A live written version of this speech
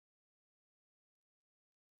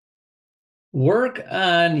Work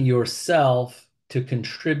on yourself to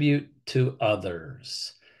contribute to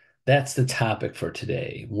others. That's the topic for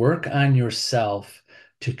today. Work on yourself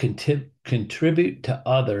to contribute to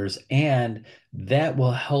others, and that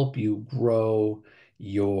will help you grow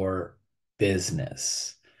your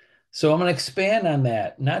business. So I'm going to expand on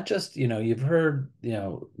that. Not just, you've heard,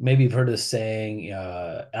 maybe you've heard of the saying,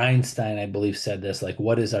 Einstein, I believe, said this, like,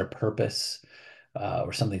 what is our purpose?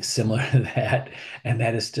 Or something similar to that, and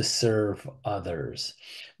that is to serve others.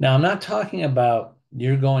 Now, I'm not talking about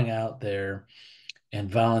you're going out there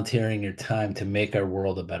and volunteering your time to make our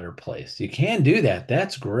world a better place. You can do that.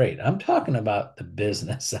 That's great. I'm talking about the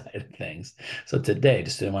business side of things. So today,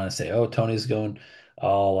 just didn't want to say, oh, Tony's going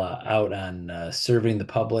all out on serving the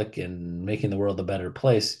public and making the world a better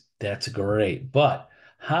place. That's great. But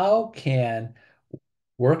how can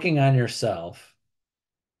working on yourself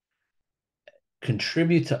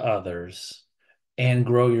contribute to others and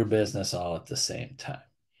grow your business all at the same time?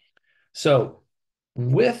 So,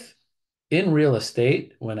 with in real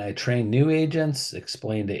estate, when I train new agents,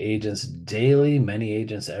 explain to agents daily, many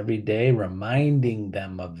agents every day, reminding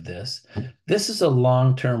them of this. This is a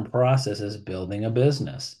long-term process as building a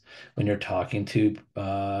business. When you're talking to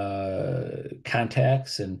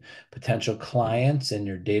contacts and potential clients in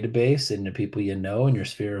your database and the people you know in your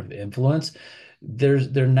sphere of influence,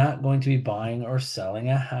 they're not going to be buying or selling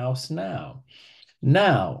a house now.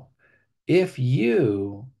 Now, if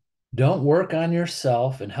you don't work on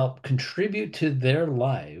yourself and help contribute to their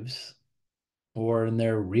lives or in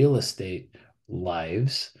their real estate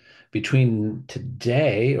lives between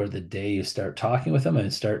today or the day you start talking with them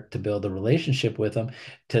and start to build a relationship with them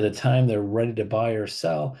to the time they're ready to buy or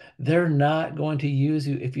sell, they're not going to use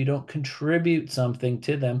you if you don't contribute something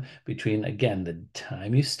to them between, again, the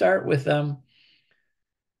time you start with them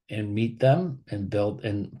and meet them and build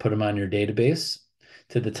and put them on your database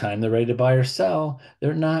to the time they're ready to buy or sell,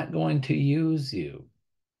 they're not going to use you.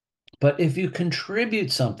 But if you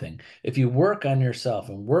contribute something, if you work on yourself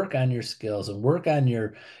and work on your skills and work on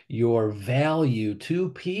your value to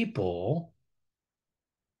people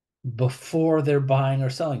before they're buying or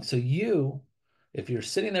selling. So if you're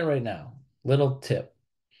sitting there right now, little tip,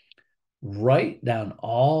 write down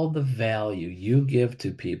all the value you give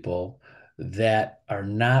to people that are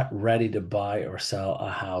not ready to buy or sell a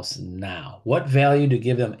house now. What value to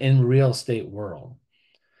give them in real estate world?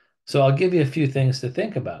 So I'll give you a few things to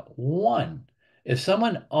think about. One, if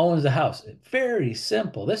someone owns a house, very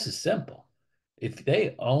simple. This is simple. If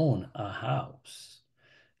they own a house,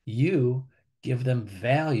 you give them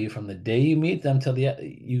value from the day you meet them till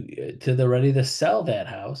they're ready to sell that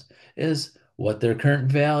house is what their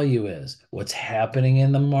current value is, what's happening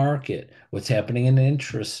in the market, what's happening in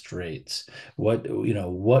interest rates,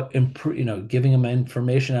 giving them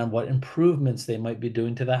information on what improvements they might be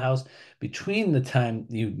doing to the house between the time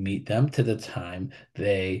you meet them to the time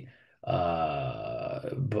they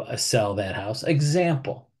sell that house.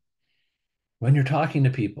 Example, when you're talking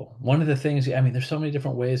to people, one of the things, I mean, there's so many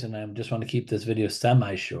different ways, and I just want to keep this video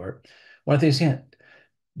semi-short. One of the things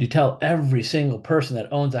you tell every single person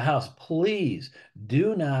that owns a house, please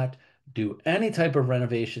do not do any type of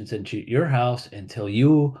renovations into your house until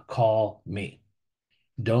you call me.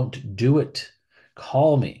 Don't do it.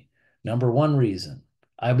 Call me. Number one reason,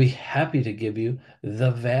 I'd be happy to give you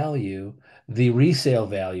the value, the resale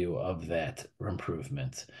value of that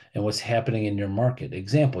improvement and what's happening in your market.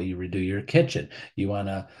 Example, you redo your kitchen. You want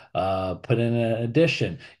to put in an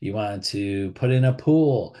addition. You want to put in a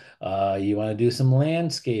pool. You want to do some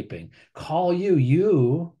landscaping. Call you.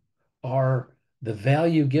 You are the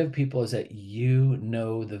value you give people is that you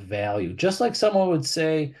know the value. Just like someone would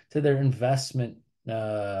say to their investment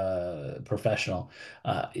professional,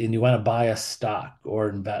 and you want to buy a stock or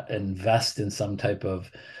invest in some type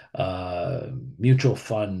of mutual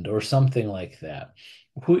fund or something like that.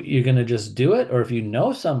 You're going to just do it, or if you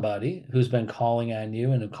know somebody who's been calling on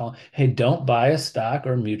you and call, hey, don't buy a stock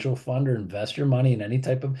or mutual fund or invest your money in any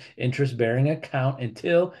type of interest-bearing account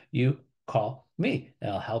until you call me,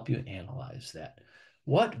 and I'll help you analyze that.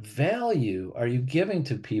 What value are you giving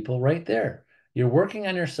to people right there? You're working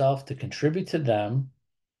on yourself to contribute to them,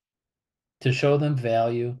 to show them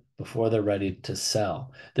value before they're ready to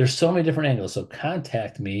sell. There's so many different angles. So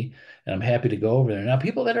contact me and I'm happy to go over there. Now,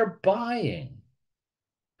 people that are buying,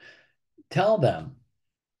 tell them,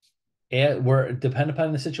 and we're depend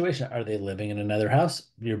upon the situation. Are they living in another house?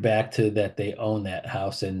 You're back to that they own that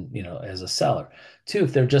house and as a seller. Two,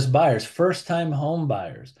 if they're just buyers, first time home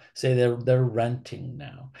buyers, say they're renting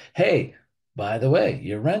now. Hey, by the way,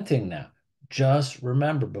 you're renting now. Just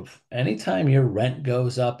remember, anytime your rent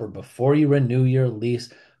goes up or before you renew your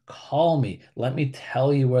lease, call me. Let me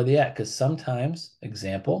tell you where they at. Because sometimes,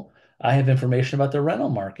 example, I have information about the rental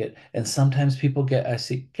market, and sometimes people I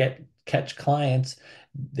see get catch clients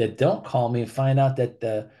that don't call me and find out that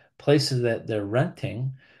the places that they're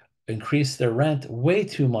renting increase their rent way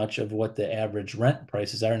too much of what the average rent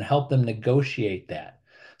prices are and help them negotiate that.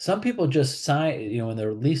 Some people just sign, when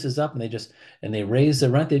their lease is up and they raise the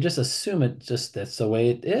rent, they just assume it just that's the way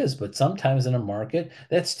it is. But sometimes in a market,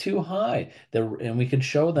 that's too high. And we can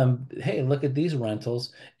show them, hey, look at these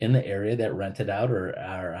rentals in the area that rented out or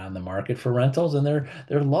are on the market for rentals, and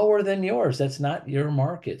they're lower than yours. That's not your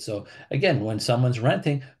market. So again, when someone's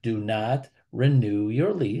renting, do not renew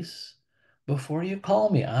your lease before you call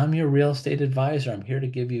me. I'm your real estate advisor. I'm here to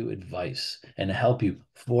give you advice and to help you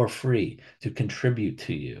for free, to contribute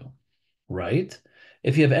to you, right?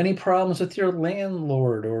 If you have any problems with your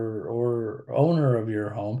landlord or owner of your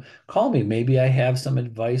home, call me. Maybe I have some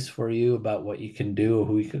advice for you about what you can do,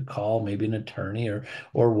 who you could call, maybe an attorney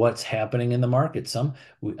or what's happening in the market.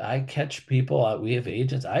 I catch people, we have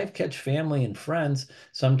agents. I've catch family and friends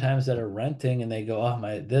sometimes that are renting and they go, "Oh,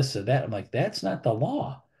 my this or that." I'm like, "That's not the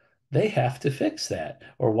law. They have to fix that."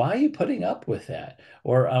 Or why are you putting up with that?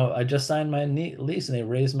 Or I just signed my lease and they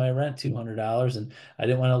raised my rent $200 and I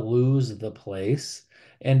didn't want to lose the place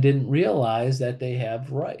and didn't realize that they have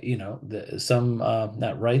some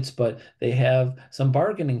not rights, but they have some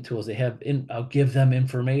bargaining tools. I'll give them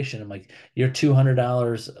information. I'm like, your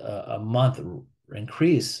 $200 a month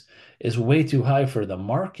increase is way too high for the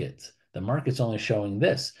market. The market's only showing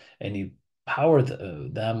this, and you power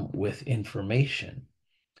them with information.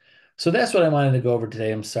 So that's what I wanted to go over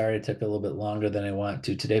today. I'm sorry it took a little bit longer than I want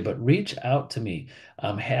to today, but reach out to me.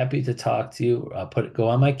 I'm happy to talk to you. Go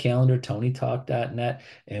on my calendar, tonytalk.net,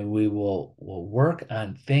 and we'll work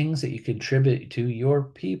on things that you contribute to your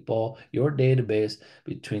people, your database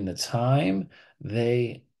between the time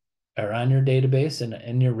they are on your database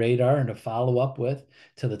and your radar and to follow up with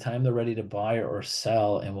to the time they're ready to buy or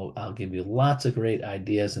sell. And I'll give you lots of great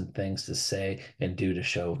ideas and things to say and do to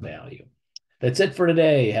show value. That's it for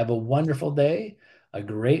today. Have a wonderful day, a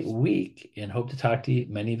great week, and hope to talk to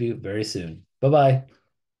many of you very soon. Bye bye.